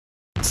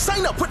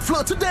Sign up with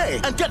Flow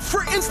today and get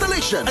free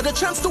installation and a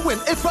chance to win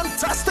a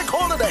fantastic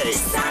holiday.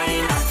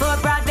 Sign up for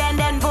broadband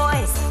and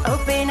voice.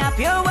 Open up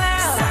your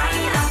world.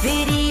 Sign up.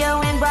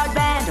 Video and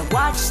broadband.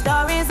 Watch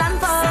stories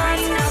unfold.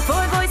 Sign up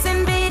for voice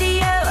and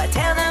video.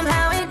 Tell them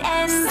how it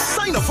ends.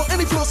 Sign up for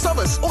any Flow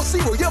service or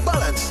 0-year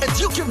balance, and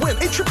you can win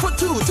a trip for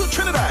two to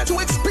Trinidad to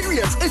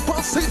experience a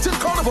pulsating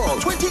carnival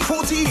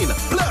 2014.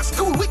 Plus,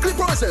 cool weekly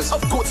prizes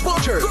of goods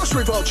vouchers,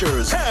 grocery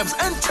vouchers, hams,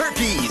 and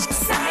turkeys.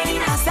 Sign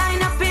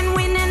up and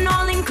win an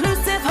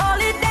all-inclusive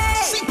holiday.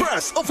 See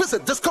press or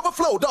visit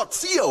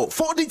discoverflow.co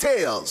for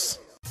details.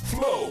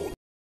 Flow.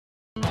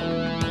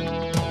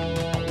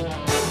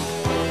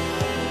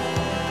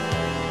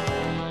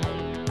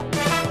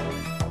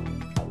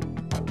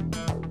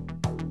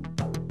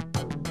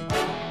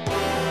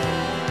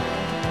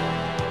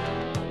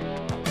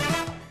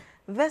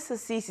 This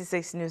is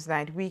CC6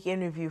 Newsnight Week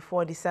in Review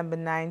for December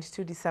 9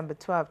 to December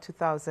 12,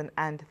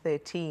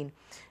 2013.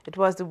 It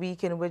was the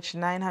week in which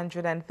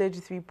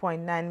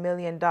 $933.9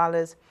 million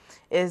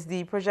is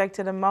the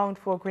projected amount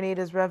for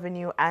Grenada's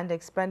revenue and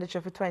expenditure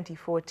for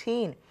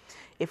 2014.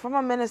 A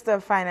former Minister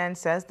of Finance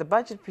says the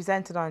budget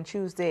presented on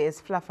Tuesday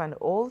is fluff and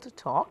old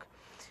talk,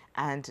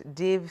 and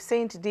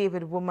St.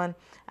 David woman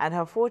and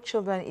her 4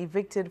 children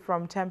evicted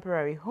from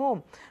temporary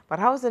home. But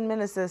Housing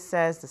Minister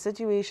says the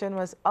situation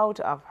was out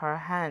of her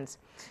hands.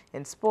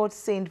 In sports,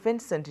 St.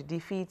 Vincent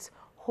defeats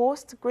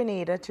host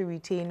Grenada to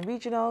retain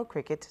regional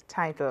cricket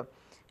title.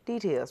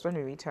 Details when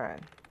we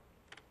return.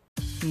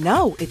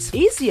 Now it's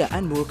easier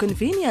and more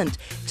convenient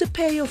to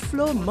pay your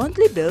Flow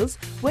monthly bills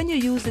when you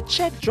use the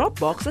check drop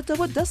box at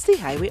our Dusty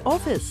Highway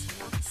office.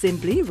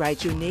 Simply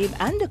write your name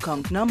and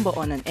account number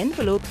on an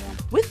envelope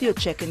with your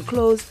check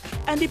enclosed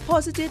and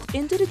deposit it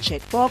into the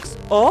check box,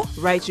 or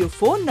write your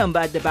phone number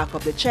at the back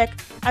of the check,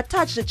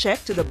 attach the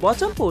check to the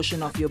bottom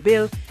portion of your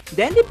bill,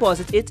 then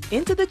deposit it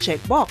into the check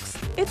box.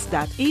 It's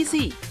that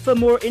easy. For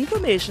more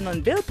information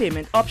on bill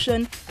payment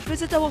option,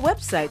 visit our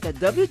website at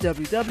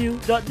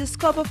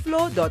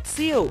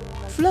www.discoverflow.co.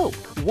 Flow,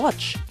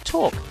 watch,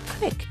 talk,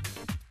 click.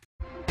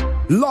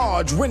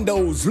 Large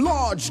windows,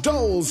 large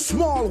doors,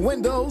 small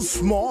windows,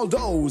 small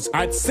doors.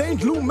 At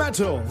St. Lou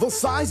Metal, the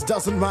size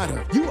doesn't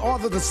matter. You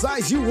order the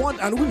size you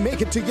want and we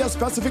make it to your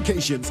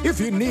specifications. If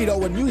you need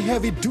our new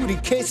heavy-duty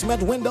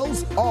casement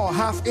windows or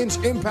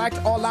half-inch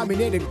impact or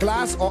laminated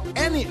glass or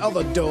any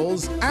other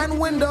doors and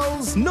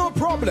windows, no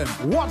problem.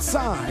 What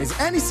size?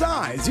 Any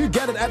size. You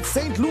get it at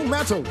St. Lou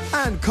Metal.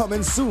 And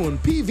coming soon,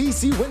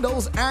 PVC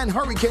windows and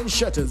hurricane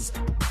shutters.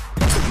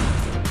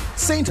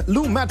 St.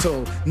 Lou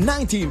Metal,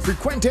 19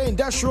 Frequente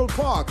Industrial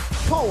Park,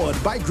 powered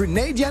by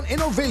Grenadian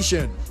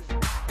Innovation.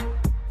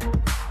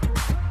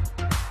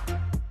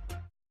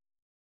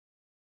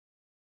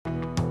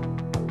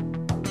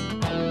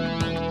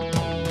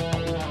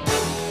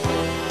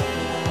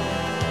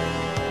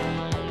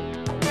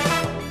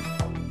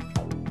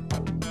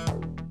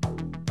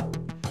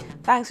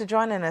 Thanks for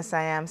joining us.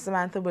 I am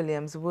Samantha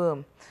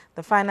Williams-Worm.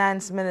 The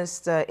Finance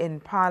Minister in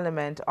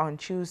Parliament on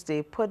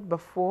Tuesday put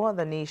before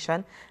the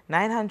nation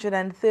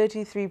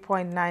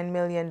 $933.9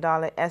 million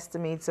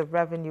estimates of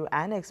revenue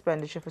and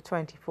expenditure for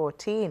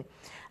 2014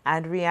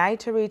 and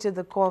reiterated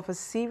the call for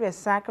serious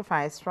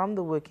sacrifice from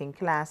the working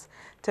class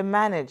to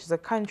manage the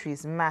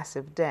country's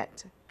massive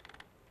debt.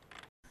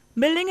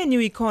 Building a new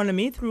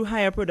economy through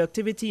higher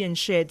productivity and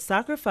shared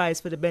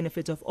sacrifice for the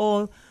benefit of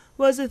all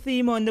was a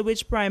theme under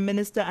which Prime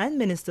Minister and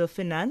Minister of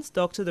Finance,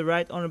 Dr. the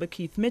Right Honourable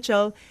Keith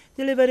Mitchell,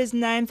 delivered his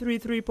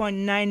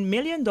 $933.9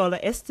 million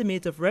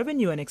estimate of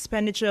revenue and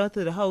expenditure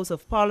to the House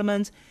of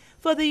Parliament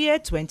for the year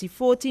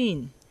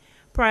 2014.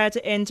 Prior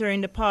to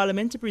entering the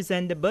Parliament to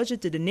present the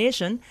budget to the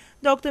nation,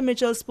 Dr.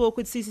 Mitchell spoke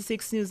with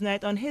CC6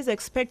 Newsnight on his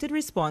expected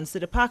response to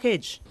the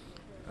package.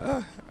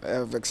 I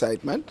have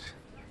excitement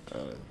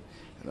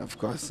and, of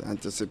course,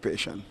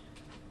 anticipation.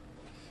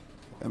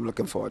 I'm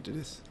looking forward to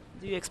this.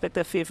 Do you expect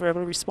a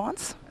favorable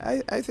response?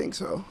 I think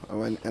so.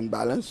 And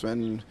balanced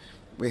when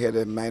we hear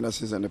the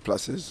minuses and the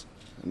pluses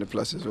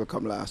will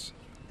come last.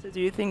 So do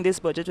you think this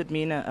budget would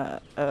mean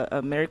a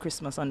Merry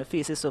Christmas on the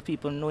faces of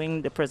people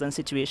knowing the present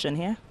situation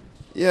here?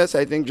 Yes,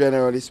 I think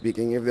generally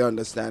speaking, if they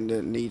understand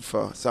the need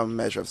for some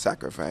measure of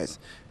sacrifice,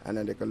 and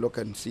then they can look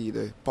and see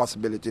the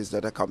possibilities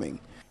that are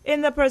coming.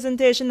 In the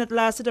presentation that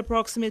lasted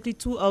approximately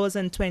 2 hours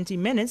and 20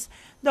 minutes,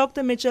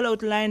 Dr. Mitchell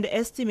outlined the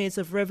estimates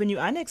of revenue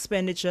and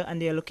expenditure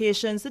and the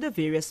allocations to the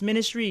various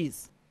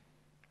ministries.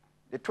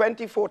 The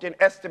 2014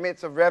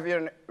 estimates of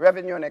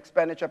revenue and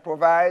expenditure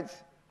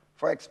provides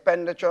for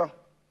expenditure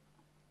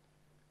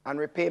and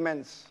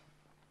repayments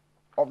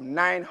of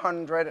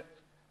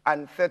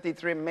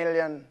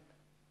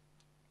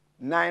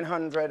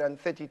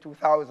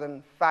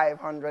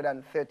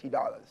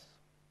 $933,932,530.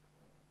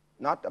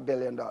 Not $1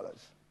 billion.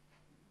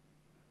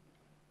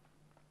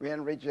 We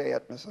ain't rich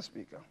yet, Mr.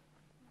 Speaker.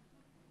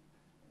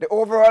 The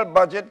overall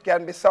budget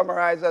can be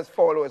summarized as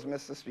follows,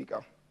 Mr.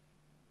 Speaker.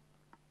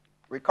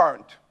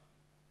 Recurrent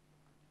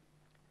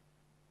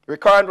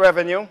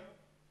revenue,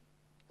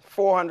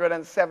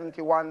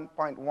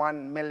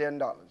 $471.1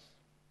 million.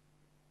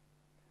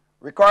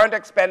 Recurrent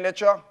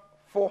expenditure,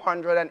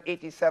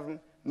 $487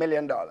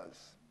 million,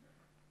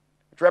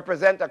 which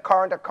represents a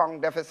current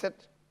account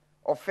deficit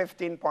of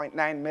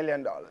 $15.9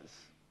 million,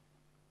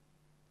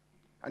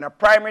 and a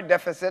primary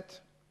deficit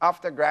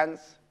after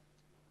grants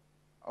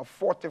of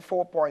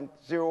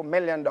 $44.0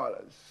 million.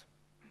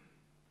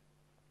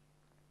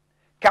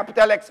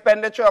 Capital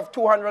expenditure of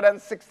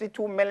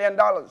 $262 million.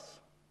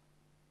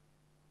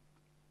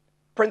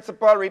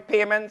 Principal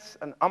repayments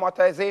and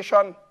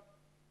amortization,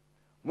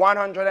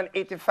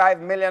 $185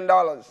 million.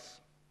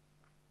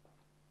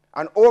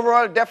 An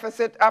overall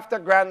deficit after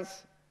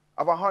grants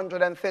of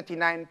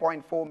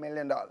 $139.4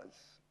 million.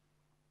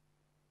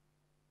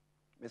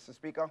 Mr.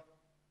 Speaker,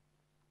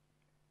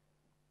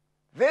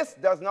 this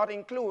does not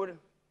include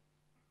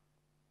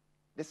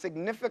the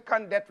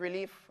significant debt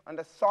relief and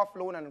the soft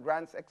loan and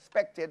grants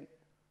expected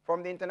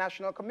from the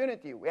international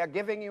community. We are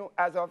giving you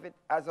as of it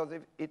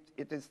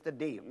is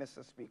today,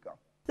 Mr. Speaker.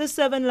 The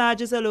 7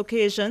 largest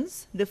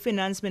allocations, the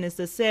Finance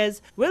Minister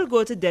says, will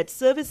go to debt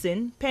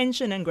servicing,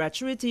 pension and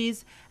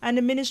gratuities, and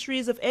the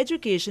Ministries of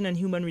Education and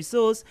Human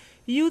Resource,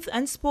 Youth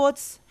and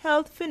Sports,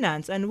 Health,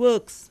 Finance and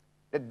Works.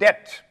 The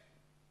debt,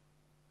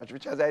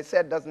 which as I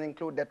said doesn't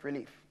include debt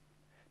relief,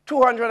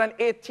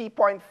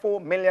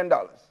 $280.4 million,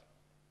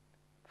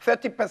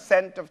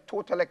 30% of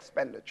total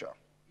expenditure.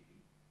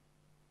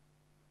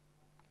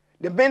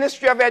 The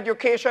Ministry of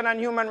Education and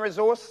Human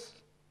Resource,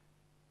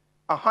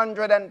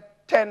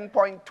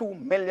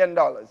 $110.2 million,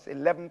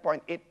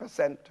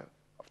 11.8%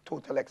 of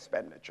total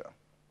expenditure.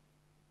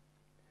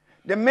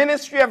 The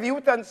Ministry of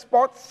Youth and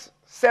Sports,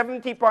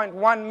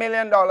 $70.1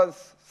 million,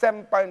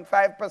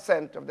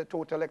 7.5% of the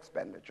total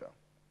expenditure.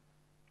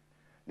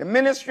 The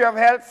Ministry of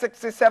Health,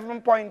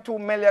 $67.2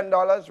 million,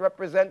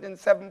 representing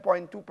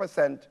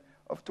 7.2%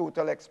 of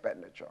total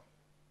expenditure.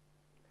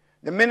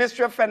 The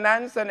Ministry of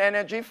Finance and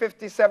Energy,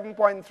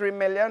 $57.3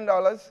 million,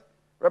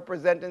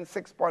 representing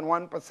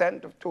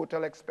 6.1% of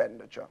total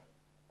expenditure.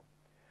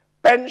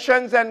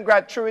 Pensions and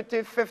gratuity,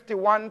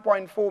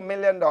 $51.4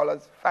 million,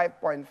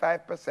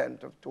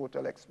 5.5% of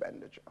total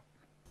expenditure.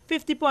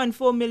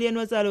 $50.4 million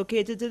was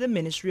allocated to the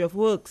Ministry of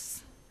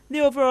Works.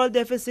 The overall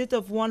deficit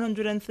of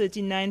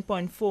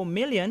 $139.4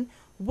 million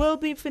will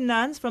be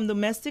financed from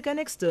domestic and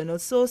external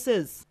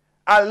sources.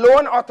 A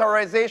loan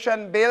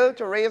authorization bill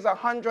to raise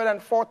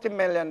 $140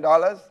 million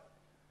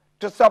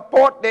to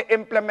support the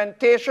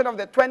implementation of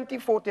the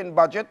 2014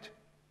 budget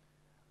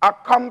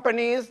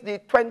accompanies the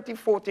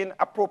 2014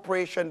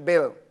 appropriation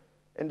bill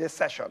in this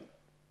session.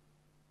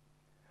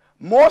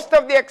 Most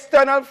of the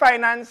external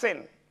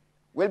financing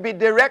will be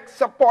direct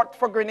support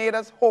for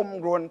Grenada's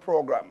homegrown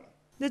program.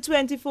 The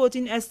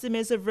 2014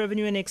 estimates of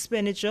revenue and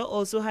expenditure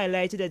also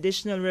highlighted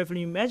additional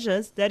revenue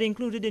measures that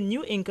included a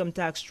new income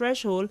tax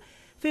threshold,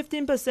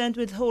 15%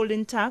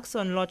 withholding tax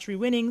on lottery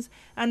winnings,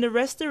 and the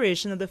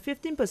restoration of the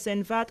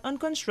 15% VAT on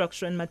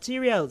construction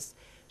materials.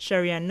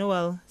 Sharianne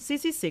Noel,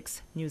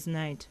 CC6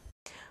 Newsnight.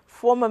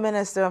 Former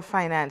Minister of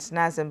Finance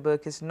Nazim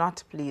Burke is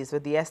not pleased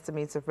with the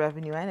estimates of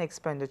revenue and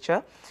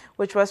expenditure,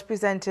 which was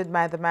presented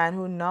by the man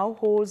who now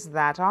holds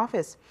that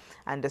office,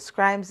 and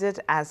describes it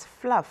as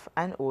fluff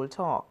and old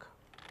talk.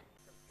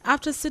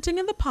 After sitting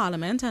in the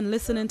Parliament and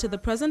listening to the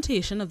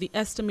presentation of the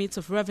estimates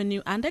of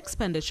revenue and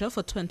expenditure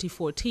for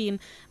 2014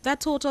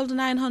 that totaled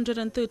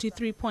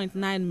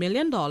 $933.9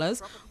 million,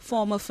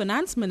 former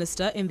Finance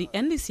Minister in the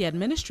NDC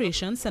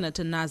administration,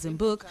 Senator Nazim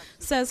Burke,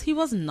 says he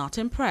was not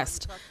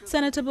impressed.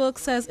 Senator Burke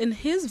says in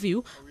his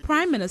view,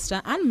 Prime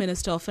Minister and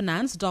Minister of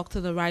Finance, Dr.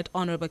 the Right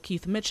Honourable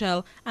Keith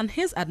Mitchell, and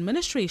his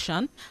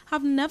administration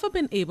have never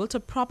been able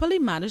to properly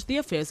manage the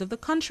affairs of the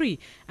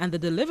country, and the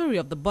delivery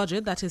of the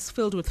budget that is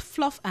filled with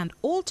fluff and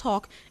old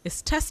talk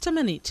is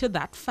testimony to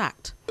that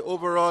fact.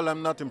 Overall,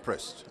 I'm not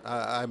impressed.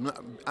 I'm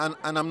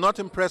not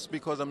impressed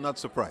because I'm not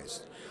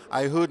surprised.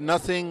 I heard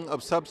nothing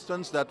of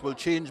substance that will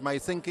change my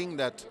thinking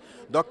that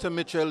Dr.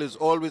 Mitchell is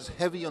always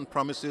heavy on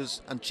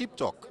promises and cheap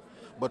talk,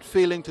 but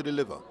failing to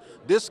deliver.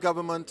 This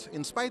government,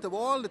 in spite of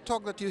all the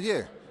talk that you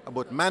hear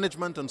about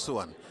management and so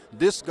on,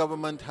 this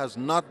government has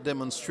not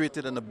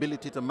demonstrated an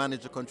ability to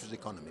manage the country's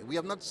economy. We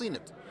have not seen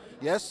it.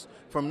 Yes,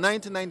 from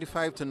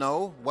 1995 to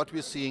now, what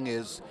we're seeing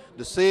is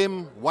the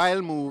same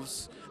wild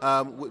moves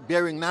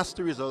bearing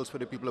nasty results for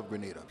the people of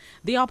Grenada.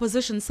 The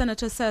opposition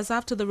senator says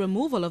after the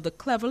removal of the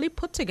cleverly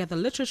put together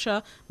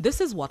literature, this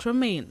is what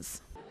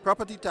remains.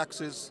 Property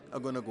taxes are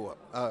going to go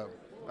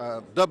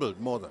up, doubled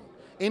more than.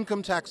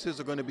 Income taxes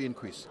are going to be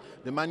increased.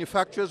 The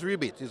manufacturer's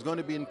rebate is going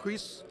to be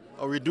increased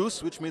or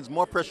reduced, which means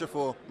more pressure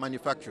for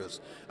manufacturers.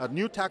 A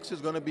new tax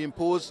is going to be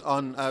imposed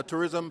on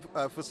tourism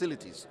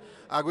facilities.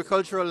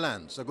 Agricultural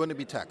lands are going to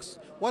be taxed.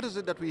 What is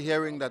it that we're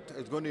hearing that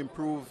is going to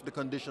improve the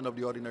condition of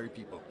the ordinary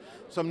people?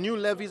 Some new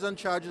levies and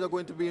charges are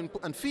going to be,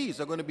 and fees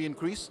are going to be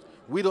increased.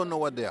 We don't know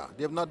what they are.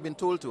 They have not been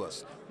told to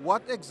us.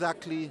 What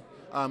exactly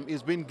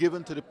is being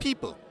given to the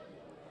people?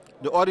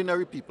 The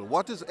ordinary people,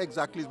 what is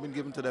exactly has been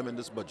given to them in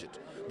this budget?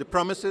 The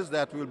promises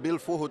that we'll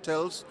build 4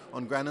 hotels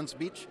on Grandins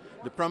Beach,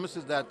 the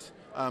promises that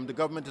the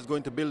government is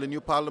going to build a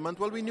new parliament.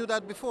 Well, we knew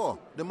that before.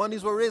 The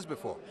monies were raised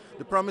before.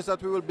 The promise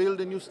that we will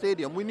build a new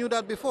stadium, we knew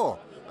that before.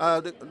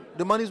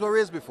 The monies were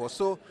raised before.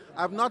 So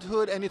I've not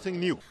heard anything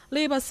new.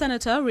 Labour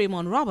Senator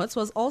Raymond Roberts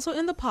was also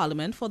in the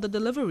parliament for the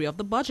delivery of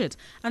the budget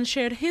and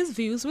shared his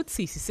views with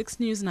CC6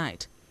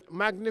 Newsnight.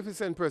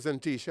 Magnificent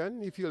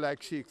presentation. If you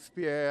like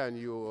Shakespeare and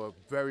you're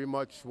very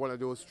much one of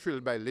those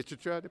thrilled by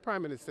literature, the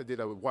Prime Minister did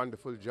a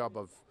wonderful job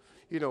of,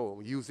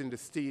 using the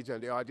stage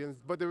and the audience.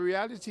 But the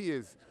reality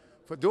is,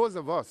 for those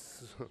of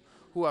us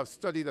who have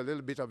studied a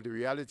little bit of the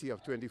reality of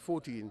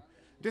 2014,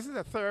 this is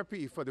a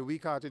therapy for the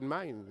weak-hearted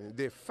mind.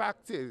 The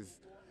fact is,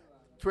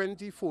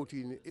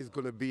 2014 is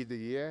going to be the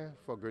year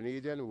for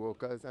Grenadian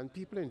workers and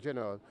people in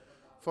general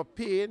for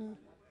pain,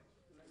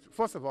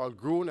 first of all,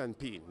 groan and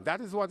pain.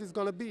 That is what it's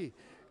going to be.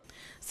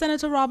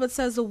 Senator Roberts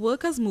says the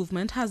workers'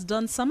 movement has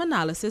done some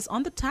analysis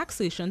on the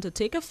taxation to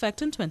take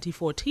effect in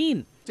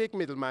 2014. Take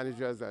middle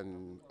managers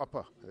and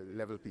upper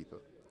level people.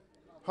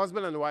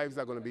 Husband and wives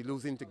are going to be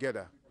losing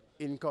together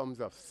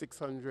incomes of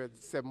 $600,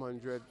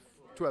 $700,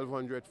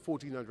 $1,200,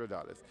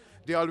 $1,400.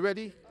 They're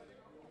already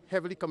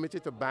heavily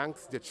committed to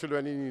banks, their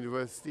children in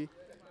university,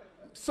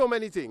 so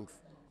many things.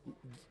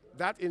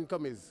 That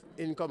income is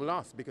income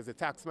loss because the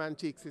taxman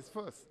takes his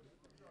first.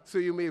 So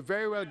you may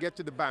very well get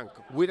to the bank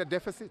with a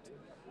deficit.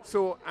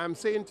 So I'm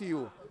saying to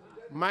you,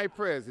 my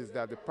prayers is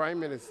that the Prime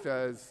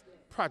Minister's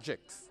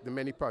projects, the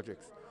many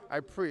projects,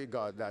 I pray,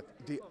 God, that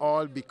they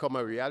all become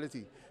a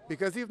reality.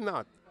 Because if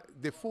not,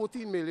 the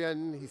 14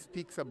 million he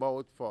speaks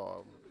about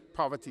for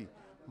poverty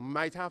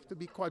might have to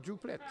be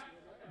quadruplet.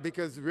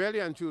 Because really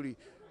and truly,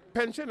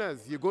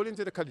 pensioners, you go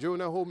into the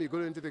Cajona home, you go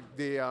into the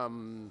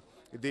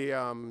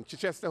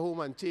Chichester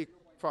home and take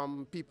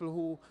from people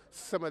who,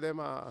 some of them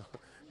are,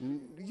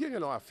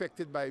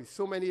 affected by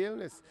so many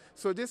illness.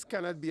 So this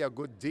cannot be a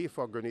good day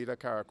for Grenada,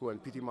 Carriacou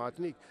and Petit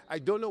Martinique. I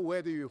don't know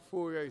where the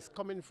euphoria is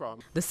coming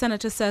from. The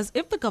senator says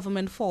if the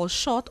government falls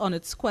short on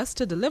its quest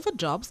to deliver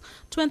jobs,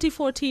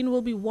 2014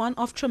 will be one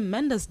of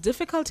tremendous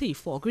difficulty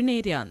for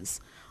Grenadians.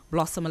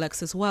 Blossom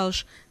Alexis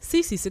Welsh,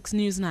 CC6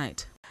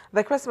 Newsnight.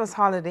 The Christmas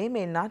holiday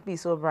may not be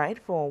so bright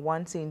for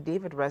one St.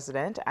 David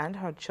resident and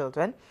her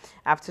children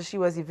after she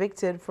was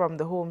evicted from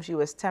the home she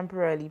was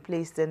temporarily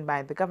placed in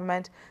by the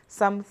government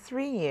some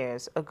 3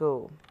 years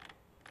ago.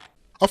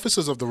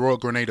 Officers of the Royal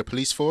Grenada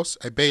Police Force,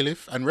 a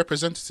bailiff and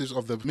representatives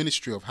of the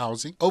Ministry of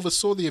Housing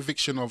oversaw the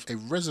eviction of a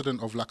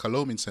resident of La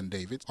Colombe in St.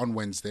 David on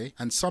Wednesday,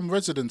 and some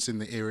residents in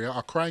the area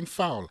are crying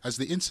foul as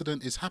the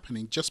incident is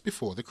happening just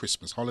before the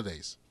Christmas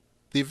holidays.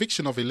 The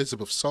eviction of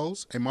Elizabeth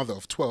Souls, a mother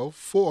of 12,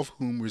 4 of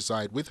whom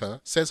reside with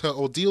her, says her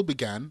ordeal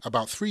began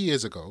about 3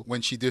 years ago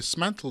when she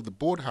dismantled the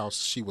board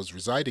house she was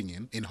residing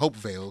in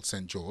Hopevale,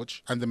 St.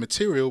 George, and the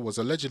material was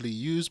allegedly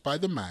used by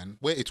the man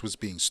where it was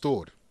being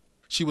stored.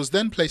 She was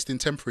then placed in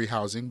temporary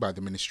housing by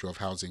the Ministry of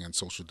Housing and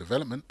Social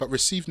Development, but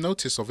received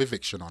notice of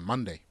eviction on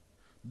Monday.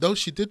 Though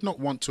she did not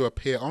want to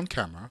appear on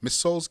camera, Ms.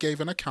 Souls gave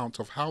an account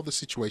of how the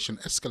situation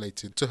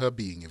escalated to her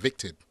being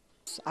evicted.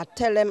 I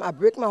tell them I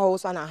break my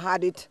house and I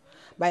had it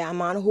by a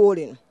man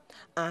holding,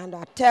 and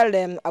I tell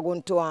them I'm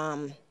going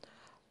to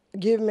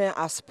give me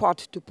a spot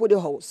to put the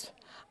house,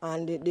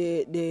 and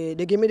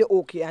they give me the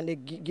okay, and they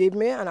gave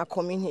me, and I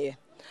come in here,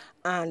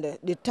 and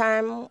the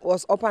time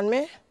was up on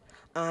me,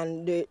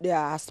 and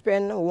they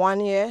spent 1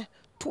 year,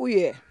 2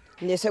 years,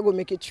 and they said go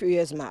make it 3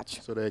 years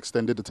match. So they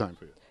extended the time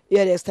for you?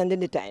 Yeah, they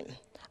extended the time,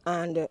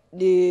 and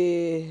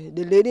the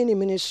lady in the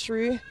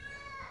ministry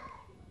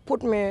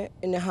put me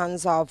in the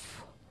hands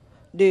of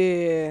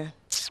the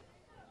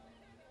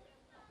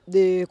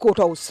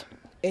courthouse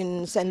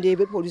in St.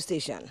 David police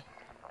station,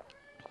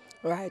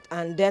 right?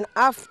 And then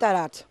after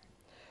that,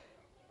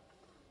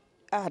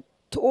 I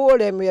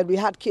told them we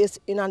had case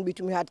in and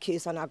between, we had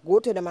case, and I go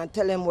to them and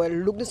tell them, well,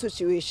 look the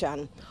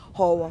situation,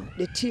 how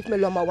the thief me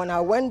lumber when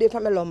I went there for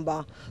my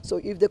lumber, so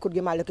if they could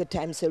give me a little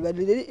time, so well,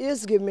 they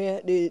is give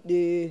me,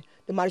 the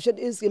magistrate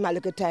is give me a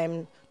little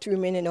time to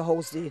remain in the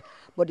house there,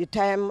 but the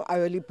time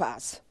already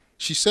passed.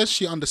 She says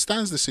she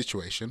understands the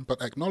situation,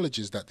 but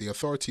acknowledges that the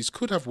authorities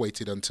could have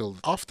waited until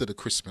after the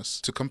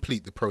Christmas to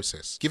complete the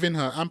process, giving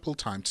her ample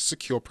time to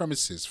secure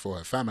premises for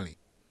her family.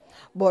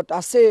 But I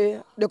say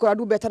they could have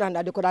do better than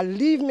that. They could have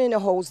leave me in the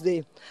house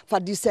there for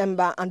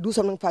December and do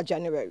something for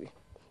January.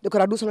 They could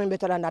have do something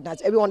better than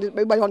that.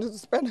 Everybody wanted to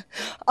spend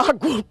a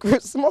good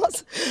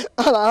Christmas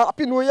and a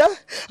Happy New Year,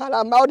 and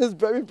our mouth is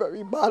very,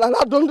 very bad, and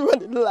I don't do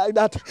anything like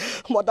that.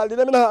 But I leave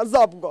them in the hands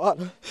of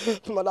God.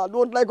 But I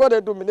don't like what they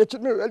do. They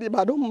treat me really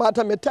bad. Don't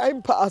matter, my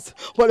time pass,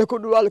 but they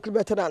could do a little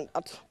better than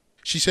that.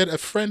 She said a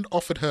friend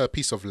offered her a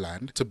piece of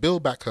land to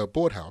build back her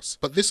board house,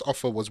 but this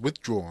offer was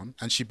withdrawn,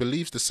 and she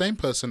believes the same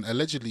person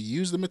allegedly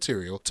used the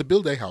material to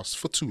build a house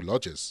for 2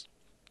 lodgers.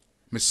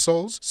 Ms.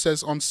 Souls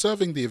says on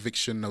serving the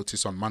eviction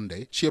notice on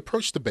Monday, she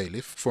approached the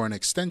bailiff for an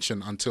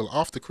extension until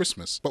after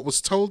Christmas, but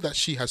was told that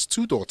she has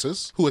 2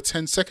 daughters who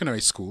attend secondary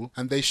school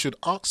and they should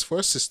ask for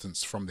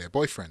assistance from their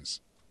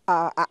boyfriends.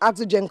 I asked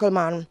the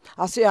gentleman,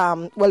 I say,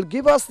 well,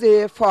 give us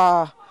the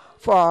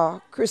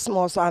for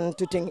Christmas and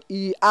to think.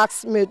 He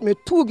asked me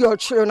 2 girl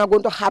children are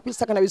going to happy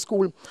secondary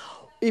school.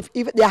 if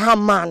they have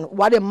man,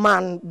 what a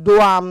man do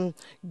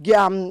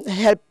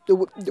help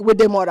with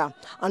the mother.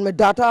 And my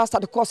daughter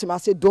started to curse him. I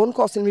said, don't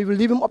curse him, we will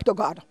leave him up to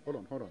God.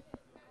 Hold on.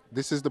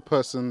 This is the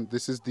person,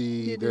 this is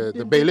the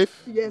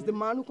bailiff? Yes, the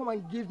man who come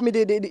and give me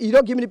he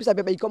don't give me the piece of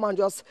paper, he come and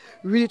just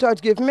read it out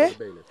to give me.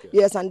 Bailiff,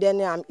 yes, and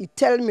then he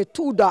tell me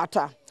 2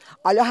 daughters,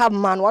 all you have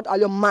man, what all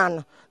your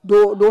man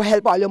do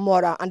help all your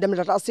mother. And then my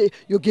daughter say,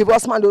 you give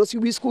us man, those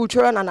we school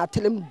children, and I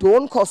tell him,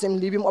 don't curse him,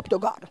 leave him up to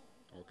God.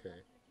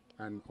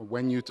 And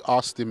when you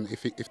asked him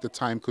if the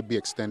time could be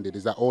extended,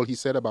 is that all he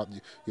said about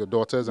your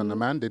daughters and the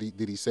man?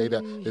 Did he say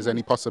that there's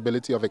any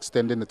possibility of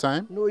extending the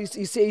time? No, he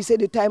say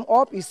the time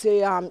up. He say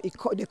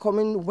they come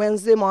in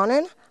Wednesday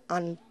morning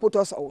and put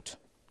us out.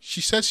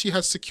 She says she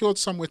has secured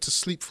somewhere to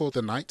sleep for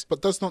the night,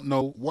 but does not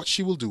know what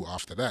she will do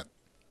after that.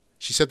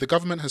 She said the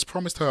government has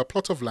promised her a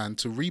plot of land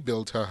to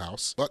rebuild her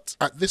house, but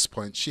at this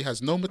point she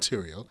has no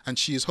material and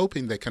she is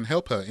hoping they can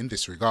help her in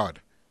this regard.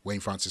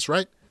 Wayne Francis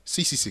Wright,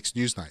 CC6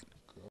 Newsnight.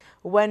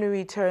 When we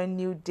return,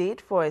 new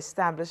date for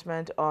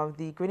establishment of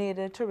the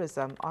Grenada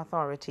Tourism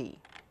Authority.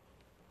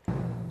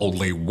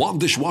 Only one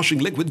dishwashing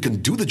liquid can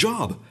do the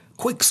job.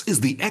 Quicks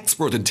is the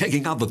expert in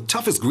taking out the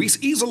toughest grease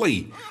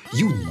easily.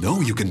 You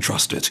know you can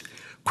trust it.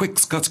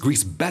 Quicks cuts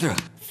grease better,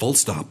 full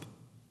stop.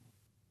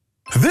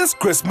 This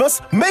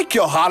Christmas, make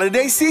your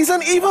holiday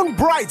season even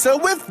brighter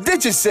with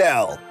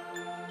Digicel.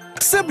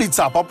 Simply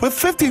top up with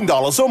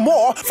 $15 or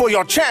more for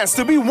your chance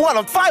to be one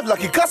of 5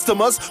 lucky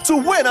customers to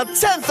win a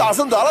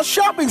 $10,000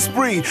 shopping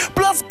spree,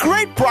 plus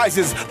great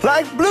prizes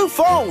like blue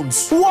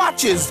phones,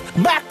 watches,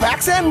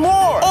 backpacks, and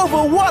more. Over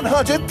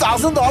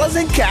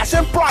 $100,000 in cash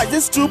and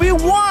prizes to be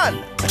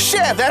won.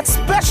 Share that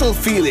special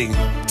feeling.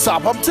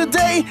 Top up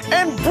today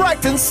and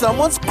brighten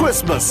someone's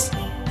Christmas.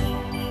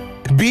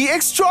 Be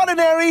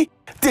extraordinary,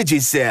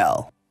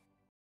 Digicel.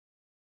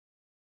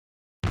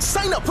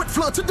 Sign up with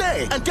Flow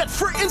today and get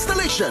free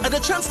installation and a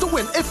chance to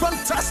win a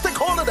fantastic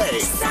holiday.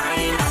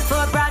 Sign up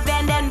for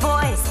broadband and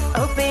voice.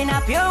 Open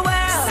up your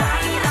world.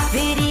 Sign up.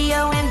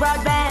 Video and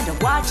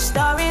broadband. Watch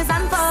stories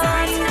unfold.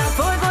 Sign up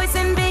for voice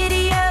and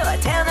video.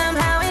 Tell them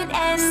how it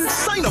ends.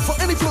 Sign up for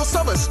any Flow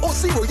service or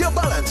 0-year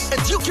balance,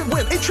 and you can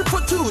win a trip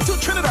for 2 to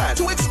Trinidad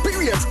to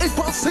experience a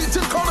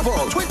pulsating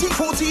carnival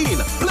 2014.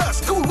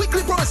 Plus, cool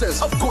weekly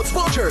prizes of goods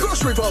vouchers,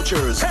 grocery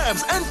vouchers,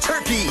 hams, and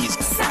turkeys.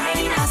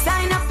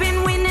 Sign up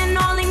and win an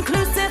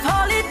all-inclusive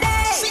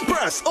holiday. See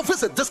press or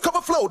visit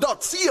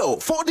discoverflow.co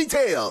for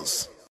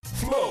details.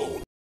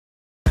 Flow.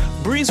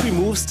 Breeze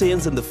removes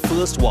stains in the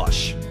first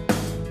wash.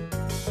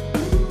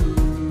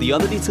 The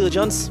other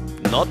detergents,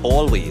 not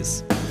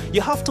always. You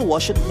have to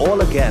wash it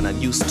all again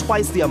and use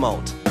twice the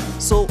amount.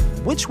 So,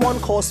 which one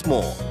costs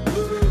more?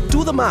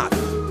 Do the math.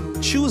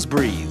 Choose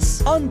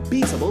Breeze.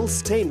 Unbeatable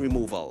stain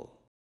removal.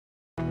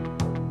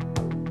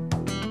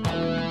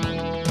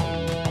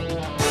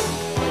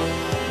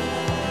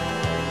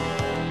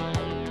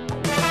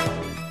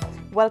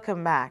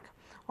 Welcome back.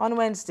 On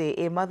Wednesday,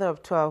 a mother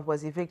of 12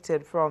 was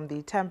evicted from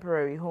the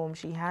temporary home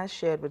she has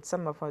shared with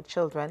some of her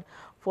children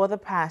for the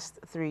past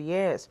 3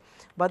 years.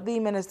 But the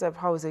Minister of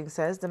Housing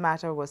says the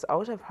matter was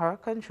out of her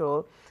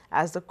control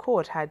as the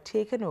court had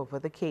taken over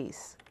the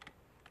case.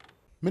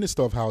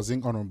 Minister of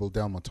Housing, Honourable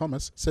Delma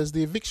Thomas, says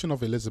the eviction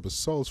of Elizabeth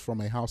Souls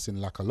from a house in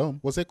Lakalom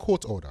was a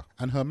court order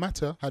and her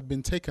matter had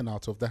been taken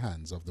out of the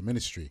hands of the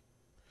ministry.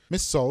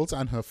 Miss Souls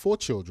and her 4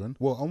 children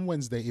were on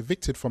Wednesday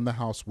evicted from the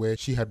house where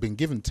she had been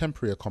given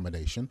temporary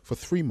accommodation for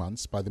 3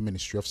 months by the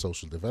Ministry of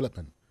Social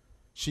Development.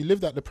 She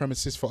lived at the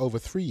premises for over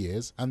 3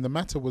 years and the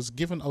matter was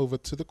given over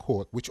to the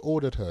court, which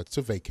ordered her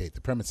to vacate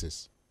the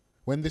premises.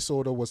 When this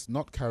order was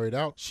not carried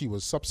out, she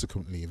was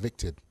subsequently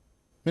evicted.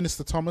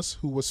 Minister Thomas,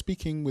 who was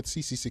speaking with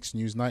CC6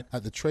 Newsnight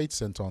at the Trade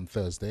Centre on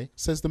Thursday,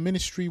 says the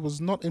ministry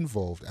was not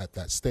involved at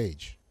that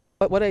stage.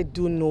 But what I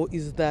do know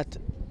is that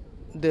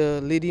the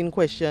lady in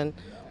question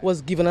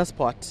was given a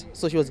spot.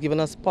 So she was given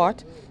a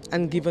spot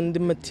and given the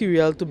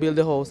material to build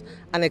the house.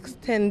 An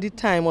extended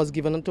time was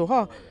given to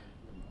her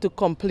to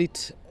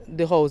complete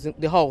the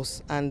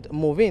house and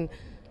move in.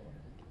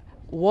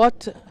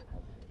 What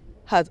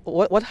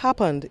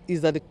happened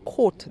is that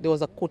there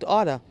was a court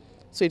order,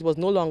 so it was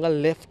no longer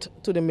left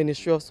to the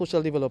Ministry of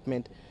Social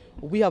Development.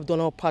 We have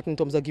done our part in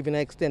terms of giving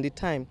an extended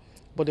time,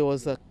 but there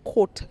was a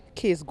court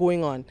case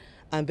going on,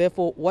 and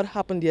therefore what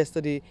happened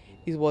yesterday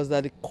was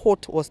that the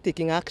court was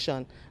taking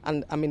action,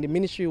 and the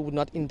ministry would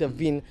not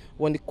intervene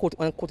when the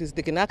court is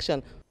taking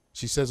action.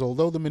 She says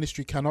although the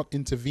ministry cannot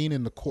intervene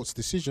in the court's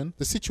decision,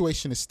 the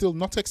situation is still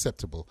not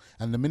acceptable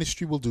and the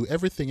ministry will do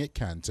everything it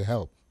can to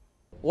help.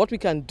 What we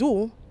can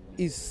do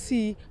is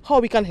see how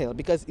we can help,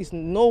 because it's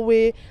no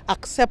way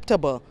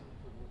acceptable.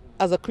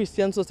 As a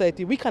Christian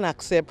society, we can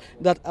accept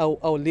that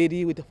our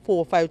lady with 4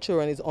 or 5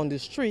 children is on the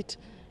street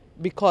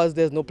because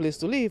there's no place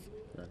to live.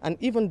 Right. And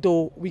even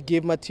though we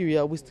gave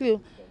material, we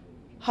still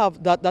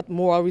have that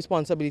moral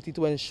responsibility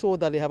to ensure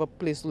that they have a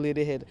place to lay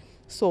their head.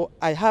 So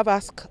I have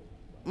asked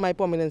my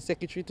permanent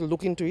secretary to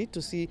look into it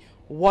to see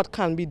what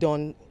can be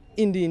done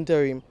in the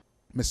interim.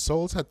 Ms.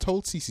 Souls had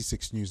told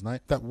CC6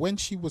 Newsnight that when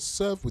she was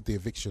served with the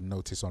eviction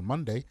notice on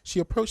Monday, she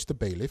approached the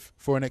bailiff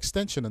for an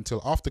extension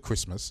until after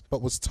Christmas,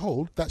 but was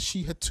told that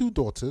she had 2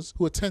 daughters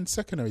who attend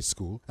secondary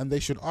school and they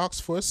should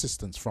ask for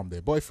assistance from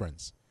their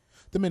boyfriends.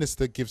 The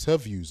minister gives her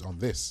views on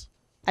this.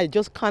 I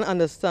just can't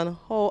understand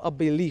how a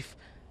bailiff,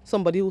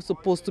 somebody who's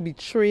supposed to be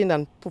trained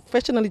and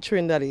professionally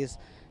trained that is,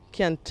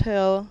 can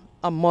tell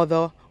a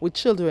mother with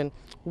children,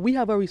 we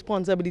have a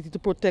responsibility to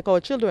protect our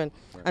children.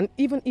 Right. And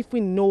even if we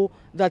know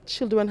that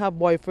children have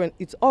boyfriends,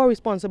 it's our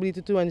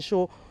responsibility to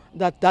ensure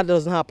that that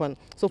doesn't happen.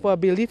 So for a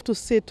bailiff to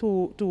say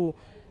to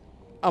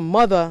a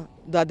mother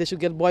that they should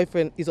get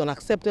boyfriend is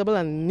unacceptable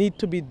and need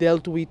to be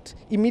dealt with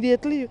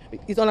immediately.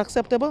 It's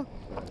unacceptable.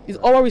 It's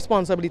our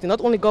responsibility,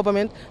 not only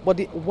government, but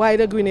the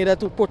wider Grenada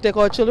to protect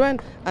our children.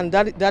 And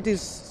that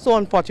is so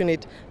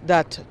unfortunate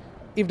that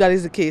if that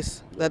is the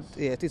case, that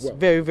it is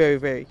very, very,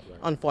 very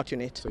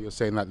unfortunate. So you're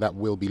saying that that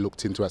will be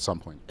looked into at some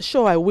point?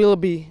 Sure, I will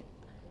be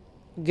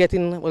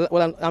getting,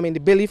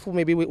 the bailiff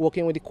may be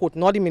working with the court,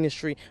 not the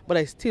ministry, but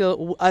I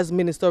still, as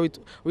minister with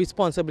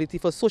responsibility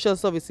for social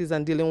services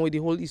and dealing with the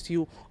whole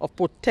issue of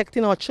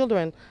protecting our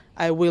children,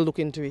 I will look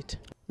into it.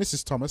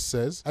 Mrs. Thomas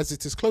says, as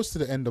it is close to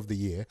the end of the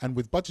year and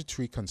with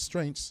budgetary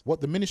constraints, what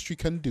the ministry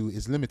can do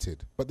is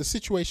limited, but the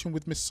situation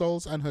with Miss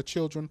Souls and her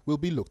children will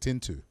be looked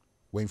into.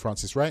 Wayne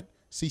Francis Wright,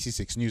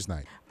 CC6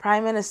 Newsnight.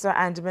 Prime Minister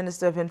and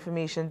Minister of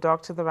Information,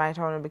 Dr. the Right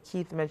Honourable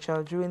Keith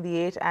Mitchell, during the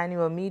 8th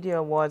Annual Media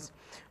Awards,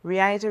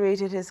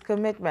 reiterated his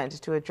commitment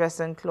to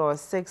addressing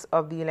Clause 6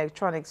 of the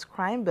Electronics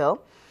Crime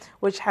Bill,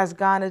 which has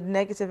garnered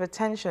negative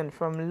attention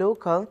from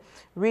local,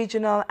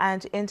 regional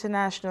and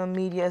international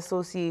media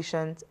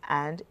associations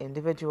and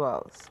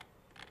individuals.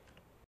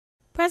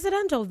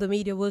 President of the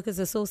Media Workers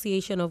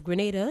Association of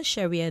Grenada,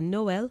 Sherry-Ann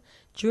Noel,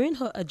 during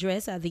her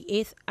address at the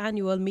 8th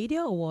Annual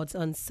Media Awards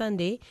on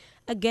Sunday,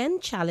 again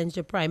challenged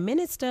the Prime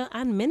Minister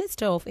and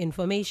Minister of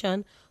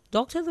Information,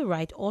 Dr. the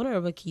Right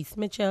Honourable Keith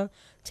Mitchell,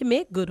 to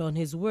make good on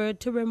his word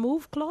to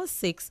remove Clause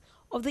 6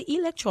 of the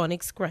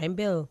Electronics Crime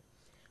Bill.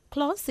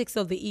 Clause 6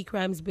 of the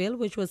E-Crimes Bill,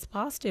 which was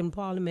passed in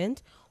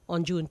Parliament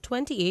on June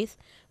 28th,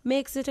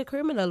 makes it a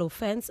criminal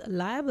offence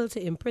liable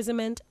to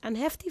imprisonment and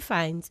hefty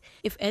fines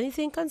if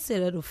anything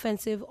considered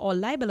offensive or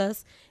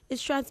libelous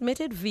is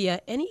transmitted via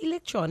any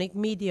electronic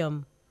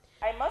medium.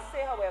 I must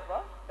say,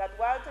 however, that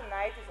while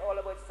tonight is all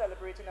about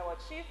celebrating our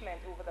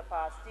achievement over the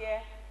past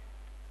year,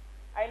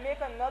 I make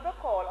another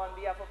call on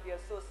behalf of the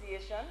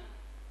Association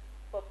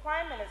for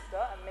Prime Minister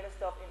and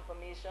Minister of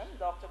Information,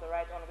 Dr. the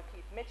Right Honourable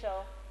Keith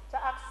Mitchell, to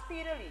act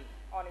speedily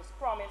on his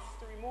promise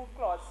to remove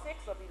Clause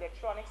 6 of the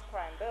Electronics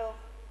Crime Bill,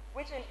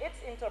 which in its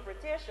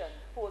interpretation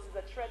poses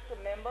a threat to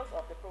members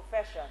of the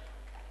profession.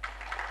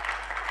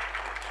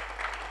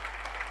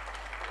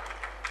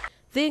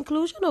 The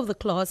inclusion of the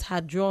clause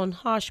had drawn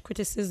harsh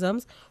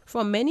criticisms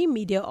from many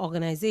media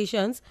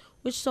organizations,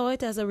 which saw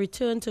it as a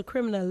return to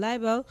criminal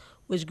libel,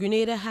 which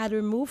Grenada had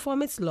removed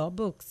from its law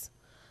books.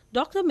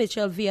 Dr.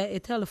 Mitchell, via a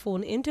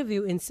telephone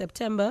interview in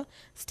September,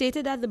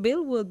 stated that the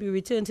bill will be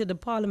returned to the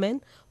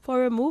Parliament for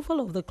removal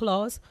of the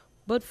clause,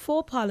 but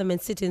 4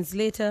 Parliament sittings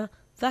later,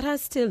 that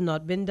has still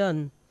not been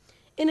done.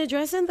 In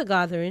addressing the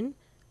gathering,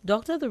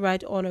 Dr. the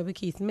Right Honourable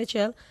Keith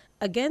Mitchell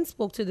again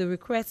spoke to the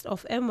request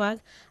of MWAG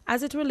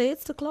as it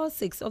relates to Clause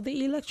 6 of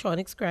the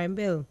Electronics Crime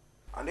Bill.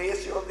 On the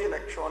issue of the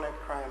Electronic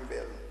Crime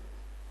Bill,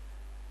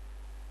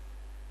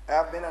 I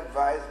have been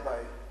advised by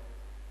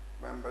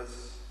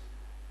members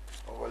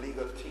of a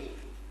legal team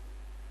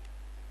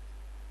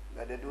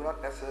that they do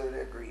not necessarily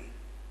agree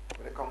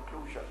with the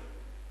conclusion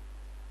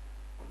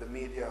of the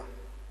media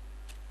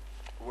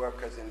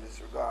workers in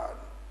this regard.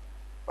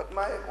 But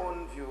my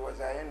own view, as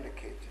I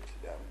indicated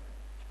to them,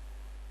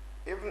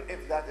 even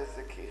if that is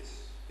the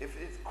case, if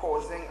it's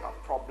causing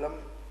a problem,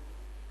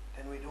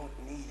 then we don't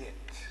need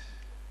it.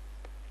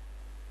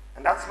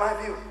 And that's my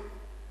view.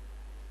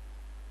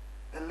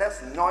 The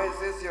less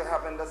noises you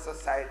have in the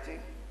society,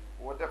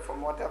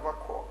 from whatever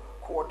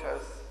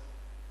quarters,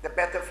 the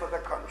better for the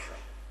country.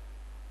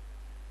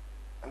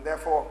 And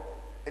therefore,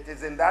 it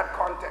is in that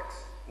context,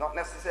 not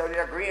necessarily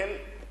agreeing,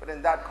 but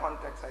in that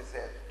context, I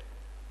said,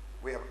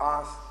 we have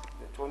asked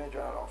the Attorney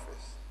General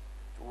Office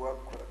to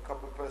work with a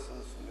couple of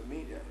persons from the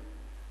media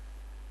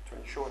to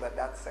ensure that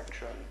that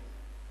section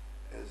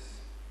is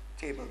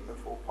tabled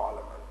before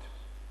Parliament.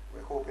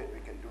 We're hoping we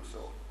can do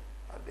so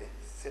at the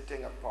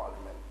sitting of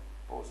Parliament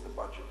post the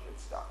budget, which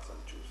starts on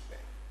Tuesday.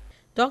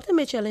 Dr.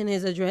 Mitchell in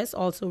his address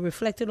also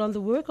reflected on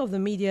the work of the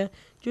media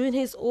during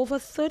his over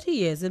 30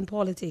 years in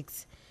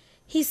politics.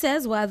 He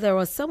says while there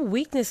are some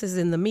weaknesses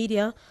in the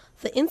media,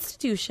 the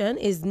institution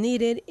is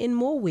needed in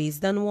more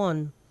ways than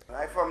one.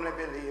 I firmly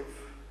believe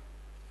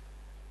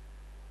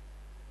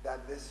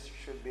that this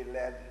should be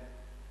led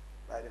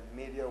by the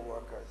media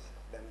workers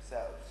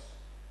themselves.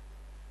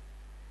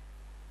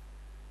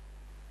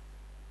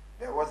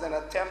 There was an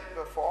attempt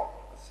before,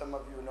 as some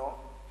of you know,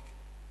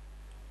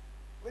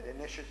 with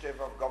initiative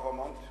of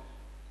government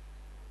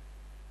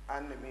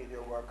and the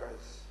media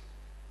workers,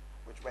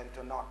 which went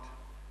to naught.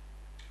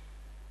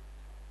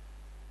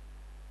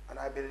 And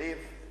I believe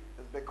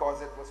is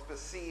because it was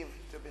perceived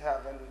to be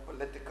having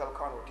political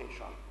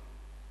connotation.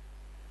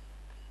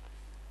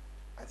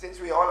 And since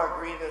we all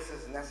agree this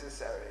is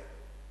necessary,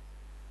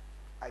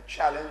 I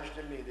challenge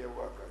the media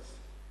workers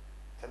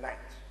tonight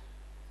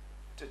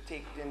to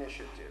take the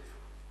initiative.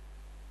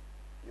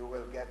 You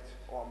will get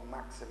our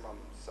maximum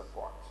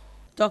support.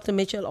 Dr.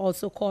 Mitchell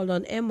also called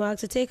on MWAC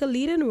to take a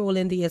leading role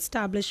in the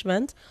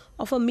establishment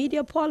of a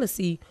media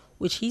policy,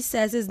 which he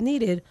says is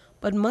needed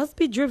but must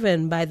be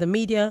driven by the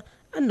media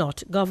and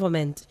not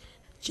government.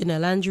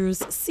 Janelle Andrews,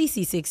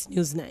 CC6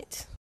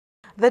 Newsnight.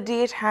 The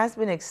date has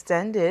been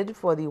extended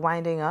for the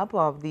winding up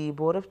of the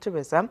Board of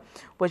Tourism,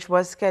 which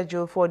was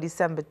scheduled for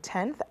December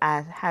 10th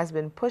and has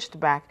been pushed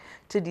back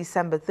to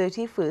December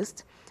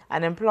 31st,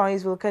 and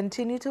employees will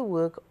continue to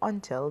work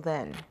until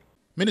then.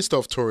 Minister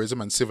of Tourism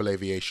and Civil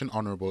Aviation,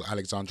 Honourable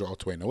Alexandra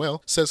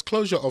Otway-Noel, says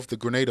closure of the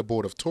Grenada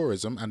Board of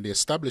Tourism and the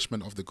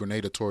establishment of the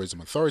Grenada Tourism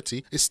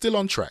Authority is still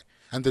on track,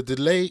 and the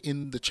delay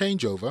in the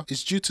changeover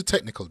is due to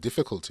technical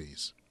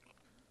difficulties.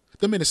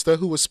 The minister,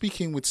 who was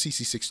speaking with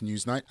CC6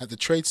 Newsnight at the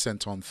Trade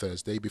Centre on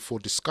Thursday before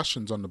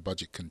discussions on the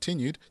budget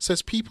continued,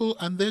 says people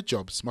and their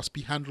jobs must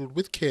be handled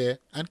with care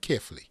and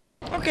carefully.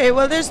 Okay,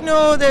 well, there's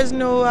no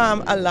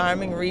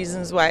alarming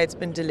reasons why it's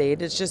been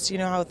delayed. It's just, you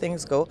know, how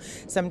things go.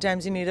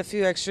 Sometimes you need a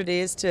few extra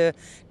days to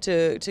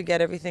get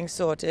everything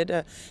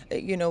sorted.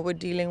 You know, we're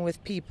dealing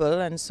with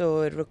people, and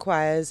so it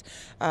requires,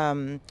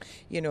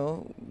 you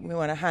know, we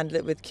want to handle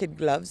it with kid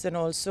gloves, and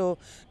also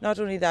not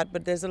only that,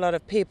 but there's a lot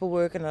of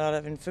paperwork and a lot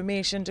of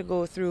information to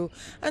go through,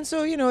 and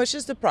so, you know, it's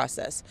just a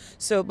process.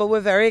 So, but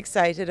we're very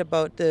excited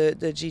about the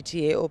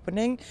GTA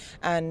opening,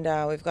 and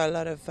we've got a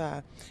lot of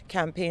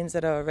campaigns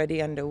that are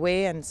already underway.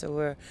 And so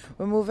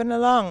we're moving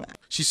along.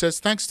 She says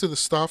thanks to the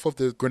staff of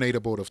the Grenada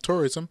Board of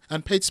Tourism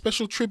and paid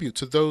special tribute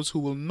to those who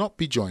will not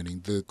be joining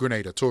the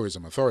Grenada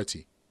Tourism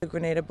Authority. The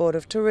Grenada Board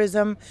of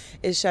Tourism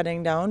is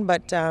shutting down,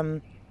 but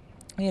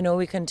you know,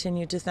 we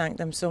continue to thank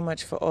them so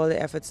much for all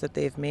the efforts that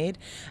they've made.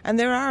 And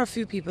there are a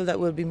few people that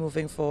will be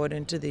moving forward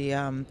into the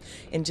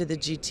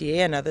GTA,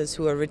 and others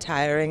who are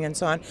retiring and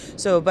so on.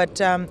 So, but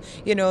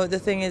you know, the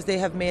thing is, they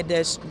have made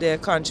their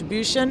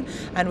contribution,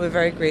 and we're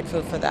very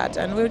grateful for that.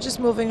 And we're just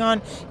moving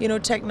on. You know,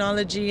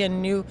 technology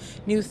and new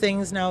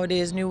things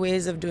nowadays, new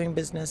ways of doing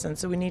business, and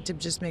so we need to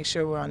just make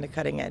sure we're on the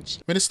cutting edge.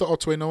 Minister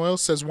Otway-Noel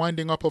says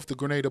winding up of the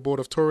Grenada Board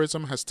of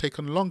Tourism has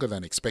taken longer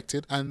than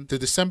expected, and the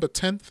December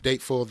 10th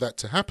date for that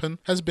to happen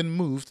has been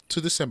moved to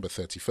December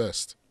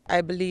 31st. I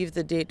believe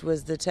the date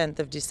was the 10th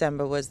of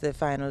December was the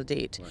final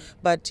date. Right.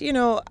 But, you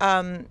know,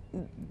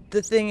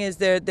 the thing is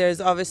there's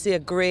obviously a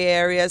gray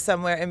area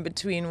somewhere in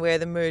between where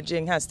the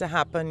merging has to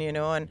happen, you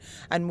know,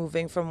 and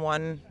moving from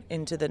one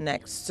into the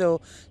next.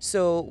 So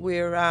we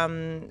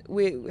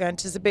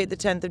anticipate the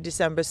 10th of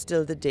December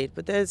still the date,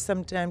 but there's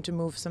some time to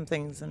move some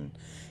things, and,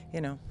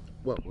 you know.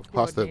 Well, we've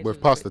passed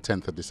the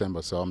 10th of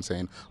December, so I'm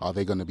saying, are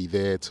they going to be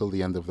there till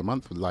the end of the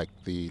month, like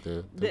the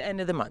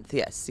end of the month?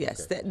 Yes.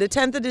 Okay. The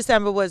 10th of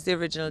December was the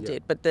original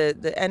date, but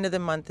the end of the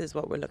month is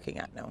what we're looking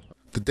at now.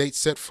 The date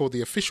set for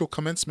the official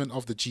commencement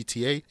of the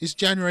GTA is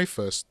January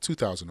 1st,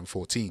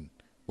 2014.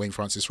 Wayne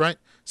Francis Wright,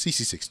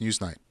 CC6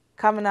 Newsnight.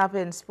 Coming up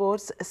in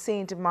sports,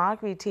 St.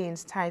 Mark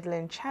retains title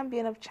in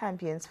Champion of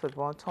Champions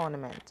football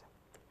tournament.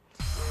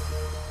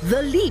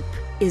 The Leap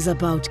is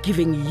about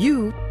giving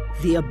you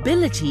the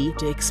ability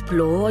to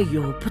explore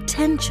your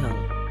potential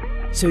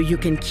so you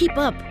can keep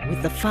up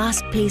with the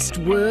fast-paced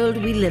world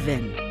we live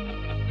in.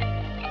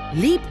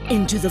 Leap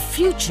into the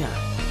future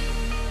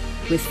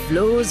with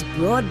Flo's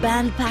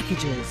broadband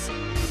packages.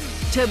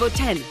 Turbo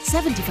 10,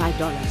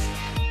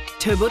 $75.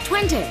 Turbo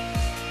 20.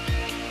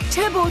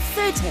 Turbo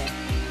 30.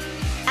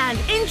 And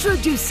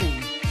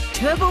introducing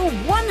Turbo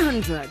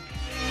 100.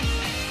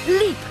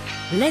 Leap.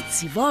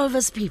 Let's evolve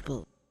as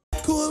people.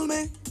 Cool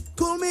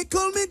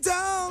me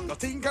down.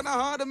 Nothing can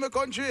hard in my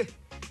country.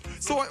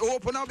 So I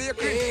open a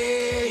bakery.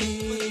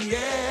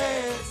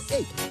 Yes.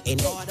 Hey.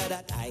 In order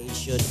that I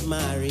should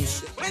marry.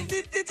 When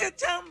did you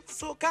jump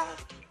so car?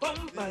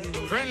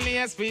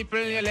 Friendliest people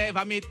you'll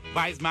ever meet.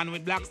 Wise man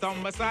with black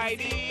stone beside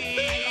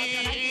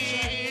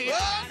it.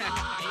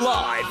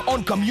 Live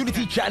on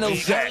Community Channel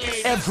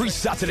 6 every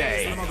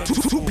Saturday,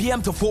 2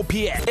 p.m. to 4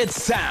 p.m.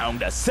 It's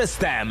Sound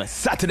System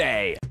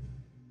Saturday.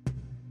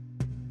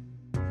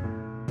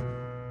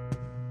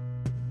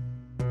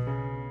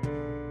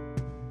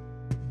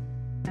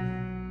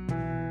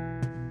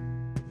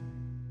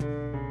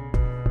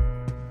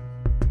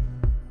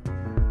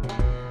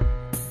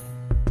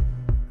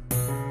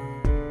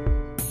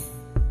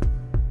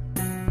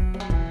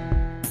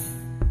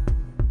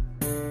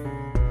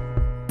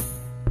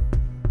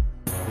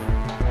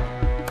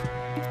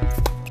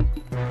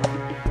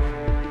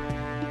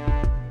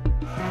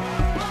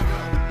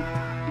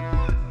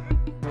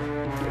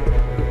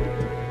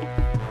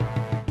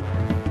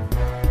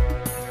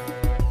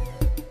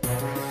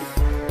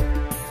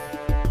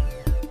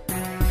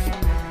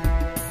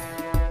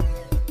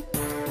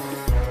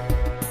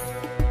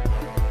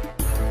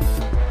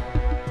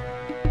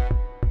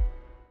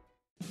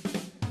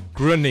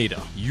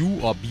 Grenada, you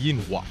are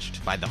being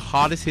watched by the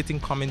hardest hitting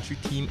commentary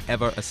team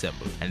ever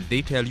assembled, and they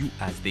tell you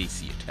as they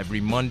see it every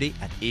Monday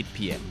at 8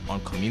 p.m. on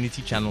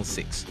Community Channel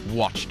 6.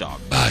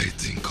 Watchdog.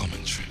 Biting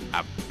commentary.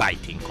 A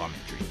biting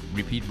commentary.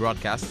 Repeat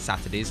broadcast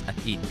Saturdays at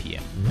 8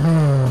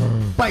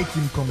 p.m.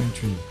 Biting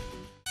commentary.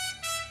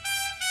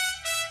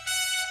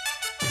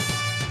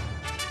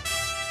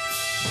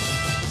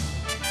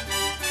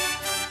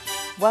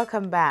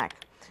 Welcome back.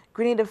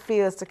 Grenada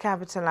fails to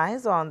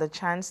capitalize on the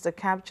chance to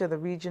capture the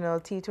regional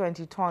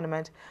T20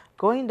 tournament,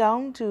 going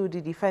down to the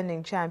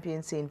defending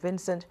champion St.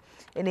 Vincent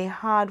in a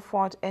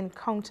hard-fought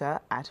encounter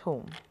at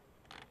home.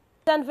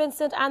 St.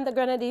 Vincent and the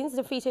Grenadines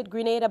defeated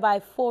Grenada by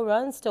 4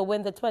 runs to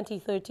win the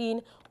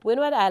 2013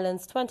 Windward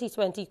Islands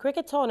 2020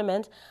 cricket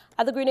tournament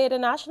at the Grenada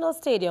National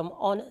Stadium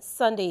on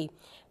Sunday.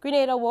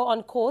 Grenada were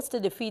on course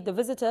to defeat the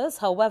visitors.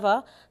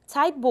 However,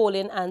 tight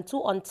bowling and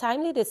 2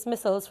 untimely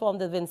dismissals from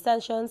the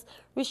Vincentians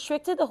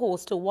restricted the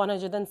host to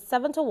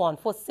 107-1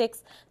 for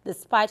 6,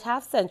 despite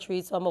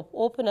half-centuries from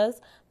openers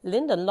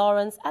Lyndon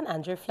Lawrence and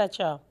Andre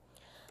Fletcher.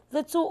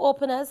 The 2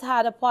 openers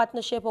had a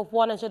partnership of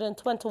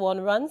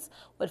 121 runs,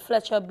 with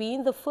Fletcher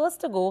being the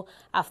first to go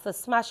after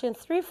smashing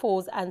 3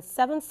 fours and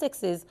 7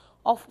 sixes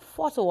off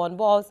 41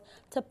 balls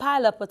to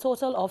pile up a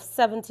total of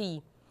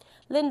 70.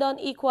 Lyndon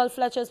equaled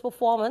Fletcher's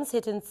performance,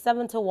 hitting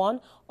 71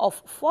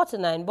 off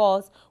 49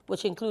 balls,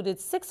 which included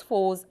 6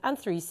 fours and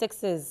 3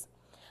 sixes.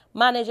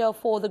 Manager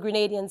for the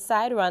Grenadian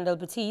side, Randall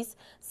Batiste,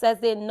 says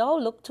they now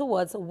look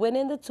towards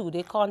winning the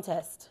 2-day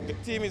contest. The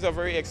team is a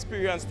very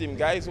experienced team,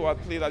 guys who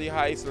have played at the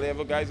highest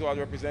level, guys who have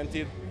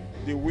represented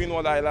the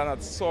Windward Island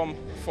at some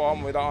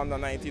form, whether under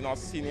 19 or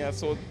senior,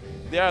 so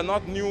they are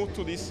not new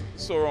to this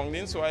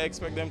surrounding, so I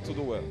expect them to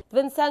do well.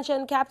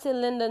 Vincentian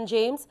captain Lyndon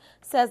James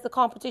says the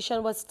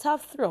competition was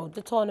tough throughout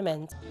the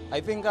tournament.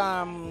 I think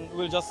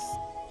we'll just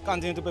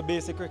continue to play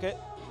basic cricket,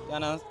 you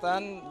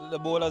understand? The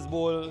bowlers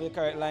bowl the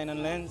correct line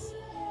and length.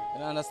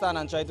 You understand,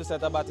 and try to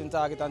set a batting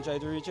target and try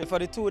to reach it. For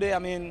the 2-day, I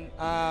mean,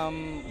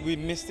 we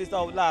missed it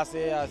out last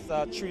year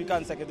as 3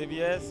 consecutive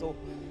years, so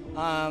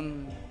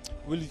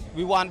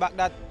we won back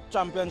that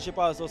championship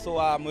also,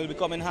 so we'll be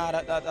coming hard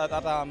at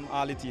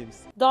all the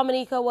teams.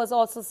 Dominica was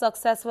also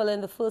successful in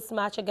the first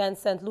match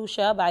against St.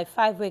 Lucia by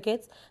 5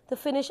 wickets to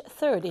finish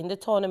 3rd in the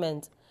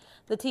tournament.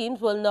 The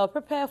teams will now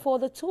prepare for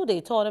the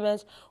 2-day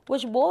tournament,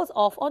 which bowls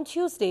off on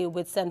Tuesday,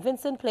 with St.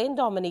 Vincent playing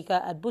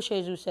Dominica at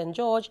Boucher du St.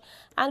 George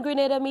and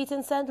Grenada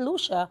meeting St.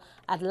 Lucia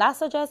at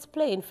Lassaget's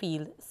playing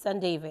field, St.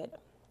 David.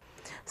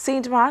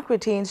 St. Mark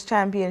retains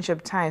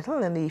championship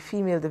title in the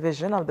female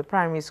division of the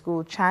primary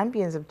school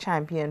Champions of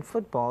Champion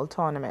football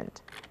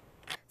tournament.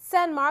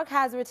 St. Mark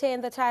has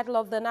retained the title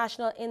of the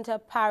National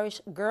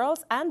Inter-Parish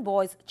Girls and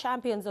Boys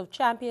Champions of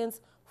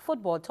Champions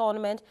football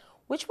tournament,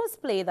 which was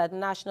played at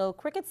National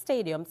Cricket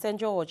Stadium, St.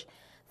 George.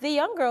 The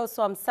young girls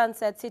from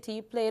Sunset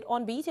City played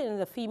unbeaten in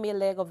the female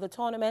leg of the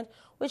tournament,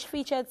 which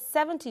featured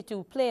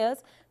 72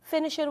 players,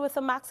 finishing with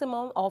a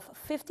maximum of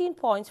 15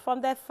 points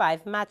from their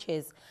 5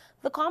 matches.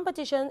 The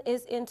competition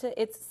is into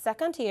its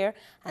 2nd year,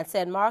 and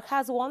St. Mark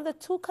has won the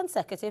 2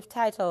 consecutive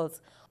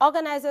titles.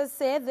 Organizers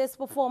say this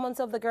performance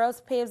of the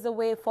girls paves the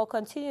way for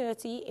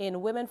continuity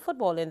in women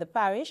football in the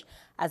parish,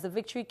 as the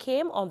victory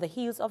came on the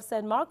heels of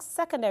St. Mark's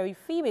secondary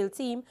female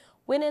team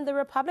winning the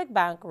Republic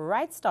Bank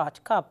Right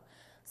Start Cup.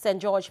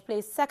 St. George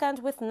placed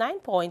 2nd with 9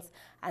 points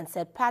and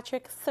St.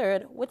 Patrick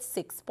 3rd with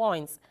 6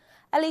 points.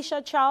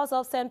 Alicia Charles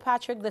of St.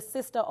 Patrick, the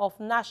sister of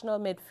national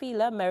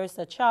midfielder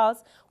Marissa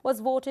Charles, was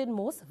voted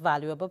most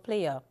valuable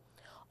player.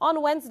 On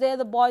Wednesday,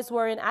 the boys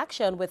were in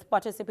action with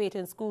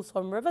participating schools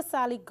from River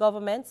Sally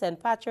Government,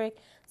 St. Patrick,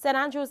 St.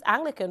 Andrew's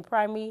Anglican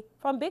Primary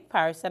from Big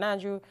Parish, St.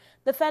 Andrew,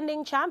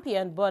 defending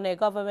champion Bonnet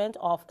Government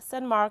of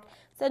St. Mark,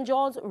 St.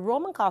 John's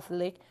Roman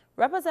Catholic,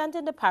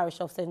 representing the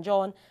parish of St.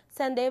 John,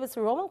 St. David's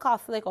Roman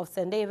Catholic of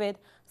St. David,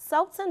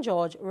 South St.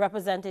 George,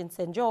 representing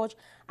St. George,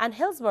 and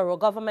Hillsborough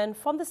Government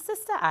from the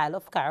sister isle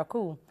of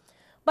Carriacou.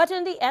 But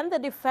in the end, the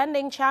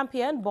defending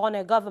champion,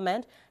 Bonnet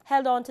Government,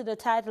 held on to the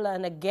title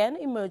and again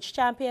emerged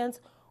champions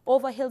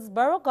over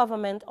Hillsborough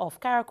Government of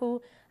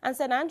Carriacou and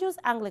St. Andrew's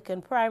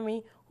Anglican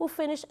Primary, who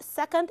finished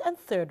 2nd and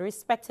 3rd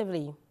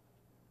respectively.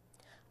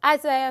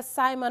 Isaiah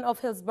Simon of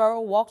Hillsborough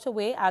walked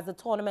away as the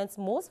tournament's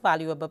most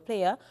valuable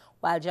player,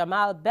 while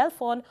Jamal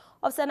Belfon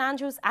of St.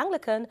 Andrew's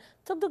Anglican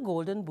took the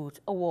Golden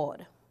Boot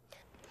Award.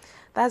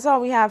 That's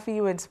all we have for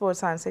you in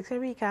Sports on 6. A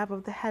recap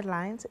of the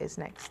headlines is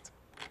next.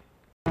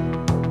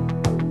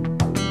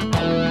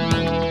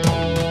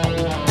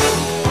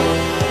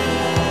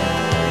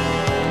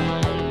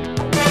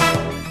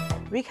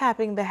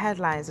 Recapping the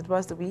headlines, it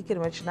was the week in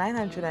which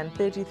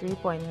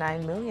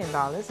 $933.9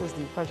 million is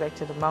the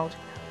projected amount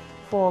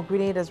for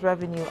Grenada's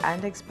revenue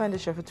and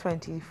expenditure for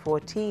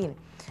 2014.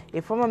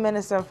 A former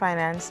Minister of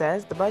Finance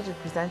says the budget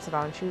presented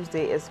on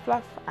Tuesday is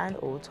fluff and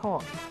old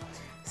talk.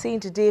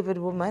 St. David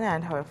woman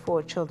and her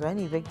 4 children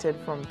evicted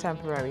from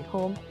temporary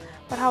home,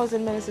 but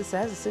Housing Minister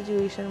says the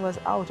situation was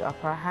out of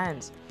her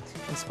hands.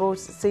 In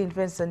sports, St.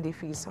 Vincent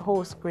defeats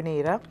host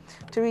Grenada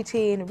to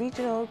retain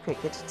regional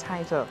cricket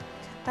title.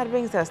 That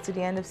brings us to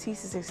the end of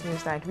CC6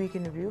 Newsnight Week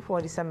in Review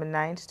for December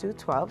 9th to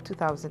 12,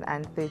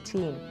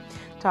 2013.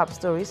 Top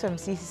stories from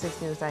CC6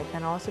 Newsnight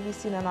can also be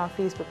seen on our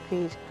Facebook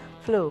page,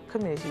 Flow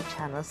Community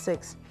Channel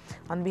 6.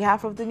 On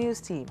behalf of the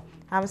news team,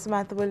 I'm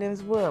Samantha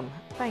Williams-Worm,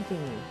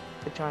 thanking you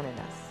for joining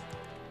us.